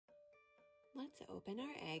Let's open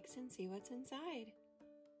our eggs and see what's inside.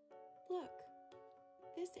 Look,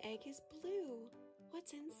 this egg is blue.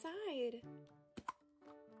 What's inside?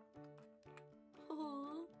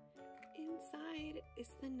 Aww, inside is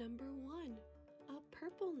the number 1, a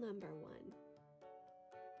purple number 1.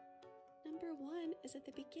 Number 1 is at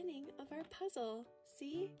the beginning of our puzzle.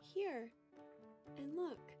 See here. And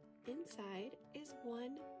look, inside is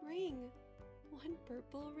 1 ring, 1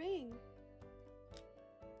 purple ring.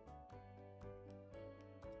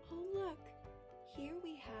 Oh look, here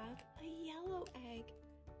we have a yellow egg.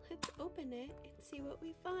 Let's open it and see what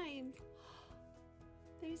we find.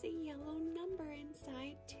 There's a yellow number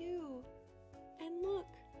inside too. And look,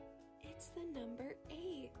 it's the number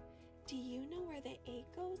 8. Do you know where the 8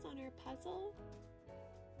 goes on our puzzle?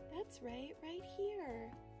 That's right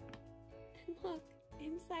here. And look,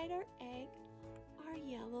 inside our egg are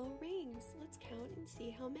yellow rings. Let's count and see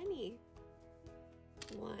how many.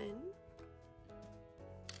 1,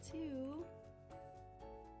 2,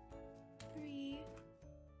 3,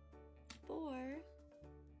 4,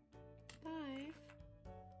 5,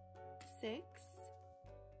 6,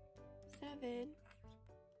 7,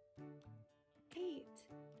 8.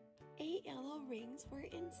 8 yellow rings were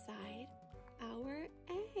inside our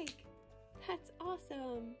egg. That's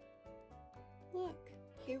awesome. Look,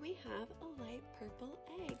 here we have a light purple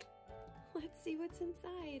egg. Let's see what's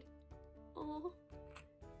inside. Oh,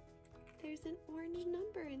 there's an orange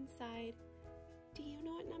number inside. Do you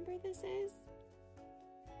know what number this is?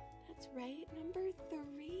 That's right, number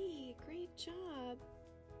 3. Great job.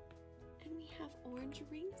 And we have orange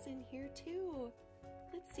rings in here too.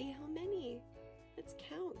 Let's see how many. Let's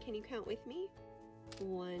count. Can you count with me?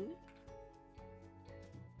 1,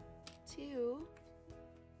 2,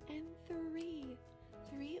 and 3.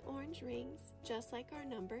 3 orange rings, just like our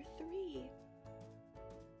number 3.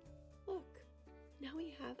 Look, now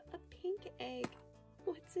we have a pink egg.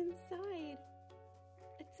 What's inside?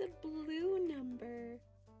 It's a blue number.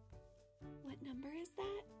 What number is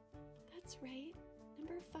that? That's right,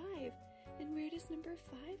 number 5. And where does number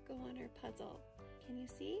 5 go on our puzzle? Can you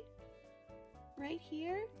see? Right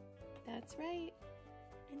here? That's right.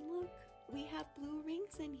 And look, we have blue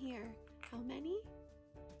rings in here. How many?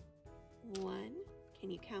 1. Can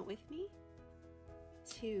you count with me?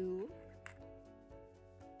 2,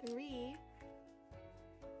 3,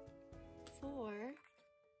 4,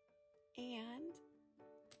 and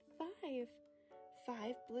 5.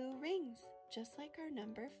 5 blue rings, just like our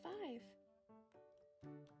number 5.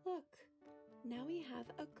 Look, now we have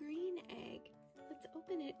a green egg. Let's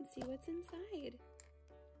open it and see what's inside.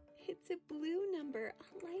 It's a blue number,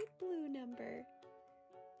 a light blue number.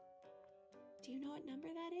 Do you know what number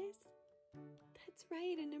that is? That's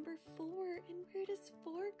right, a number 4. And where does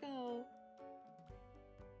 4 go?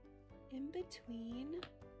 In between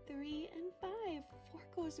 3 and 5. 4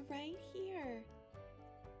 goes right here.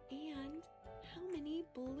 And how many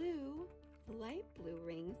blue, light blue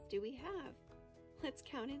rings do we have? Let's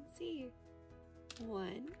count and see.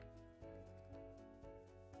 1,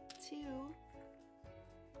 2,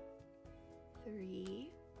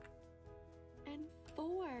 3, and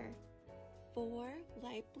 4. 4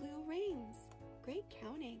 light blue rings. Great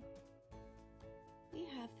counting. We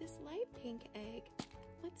have this light pink egg.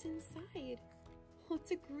 What's inside? Well,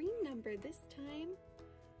 it's a green number this time.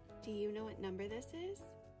 Do you know what number this is?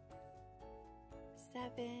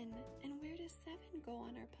 7. And where does 7 go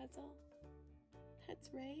on our puzzle? That's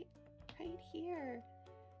right here.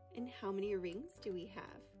 And how many rings do we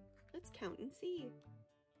have? Let's count and see.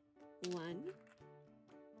 1,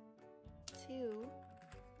 2,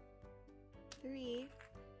 3,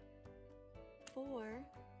 4,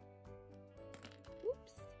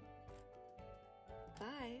 oops, 5,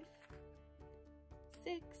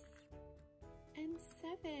 6, and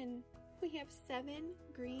 7. We have 7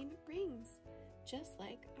 green rings, just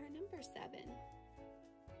like our number 7.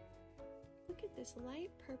 Look at this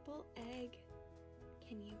light purple egg.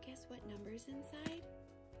 Can you guess what number's inside?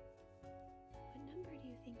 What number do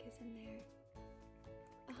you think is in there?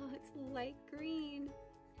 Oh, it's light green.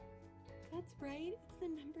 That's right, it's the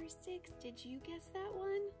number 6. Did you guess that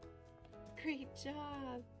one? Great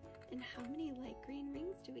job. And how many light green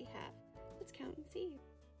rings do we have? Let's count and see.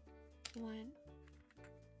 1,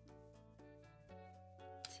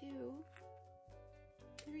 2,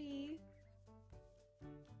 3,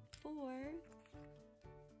 4,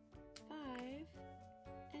 5,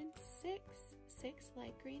 and 6. 6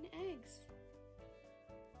 light green eggs.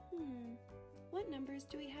 What numbers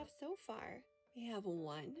do we have so far? We have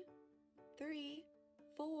 1, 3,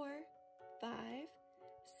 4, 5,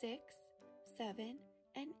 6, 7,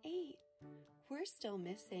 and 8. We're still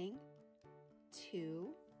missing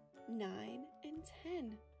 2, 9, and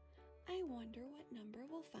 10. I wonder what number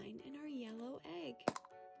we'll find in our yellow egg.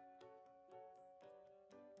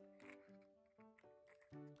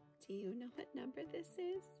 Do you know what number this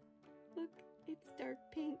is? Look, it's dark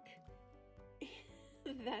pink.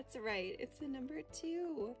 That's right, it's the number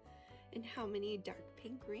 2. And how many dark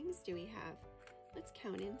pink rings do we have? Let's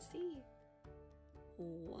count and see.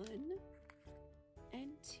 1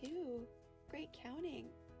 and 2. Great counting.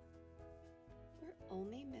 We're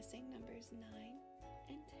only missing numbers 9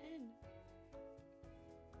 and 10.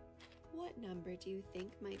 What number do you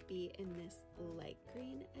think might be in this light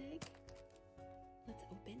green egg? Let's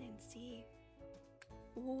open and see.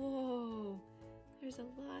 Whoa, there's a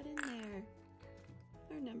lot in there.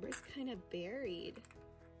 Our number's kind of buried.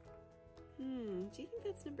 Do you think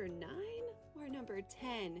that's number 9 or number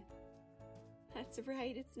 10? That's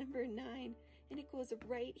right, it's number 9, and it goes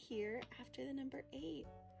right here after the number 8.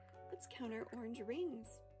 Let's count our orange rings.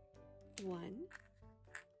 1,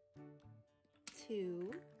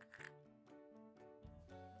 2,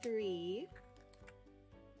 3,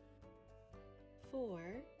 4,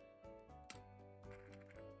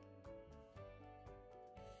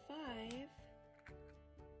 5,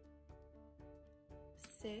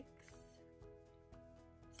 6,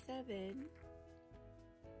 7,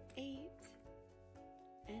 8,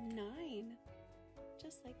 and 9,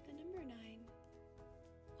 just like the number 9.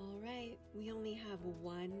 All right, we only have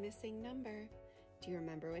one missing number. Do you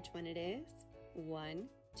remember which one it is? 1,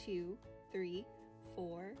 2, 3,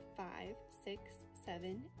 4, 5, 6,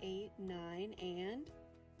 7, 8, 9, and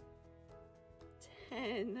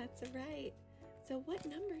 10. That's right. So what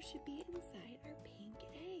number should be inside our pink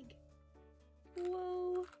egg?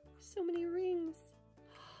 Whoa, so many rings.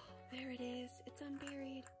 There it is. It's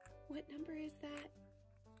unburied. What number is that?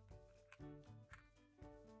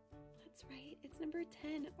 That's right. It's number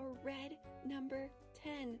 10, a red number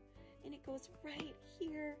 10. And it goes right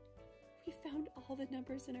here. We found all the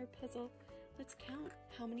numbers in our puzzle. Let's count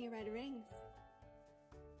how many red rings.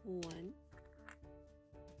 1,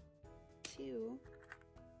 2,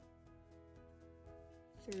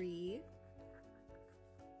 3,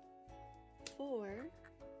 4,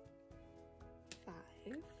 5,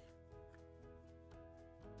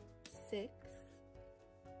 6,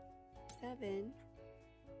 7,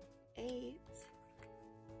 8,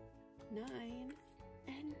 9,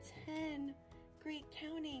 and 10. Great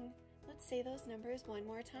counting. Let's say those numbers one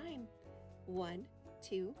more time. 1,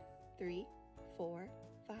 2, 3, 4,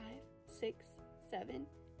 5, 6, 7,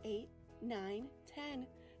 8, 9, 10.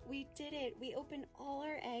 We did it. We opened all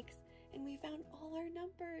our eggs and we found all our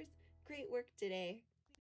numbers. Great work today.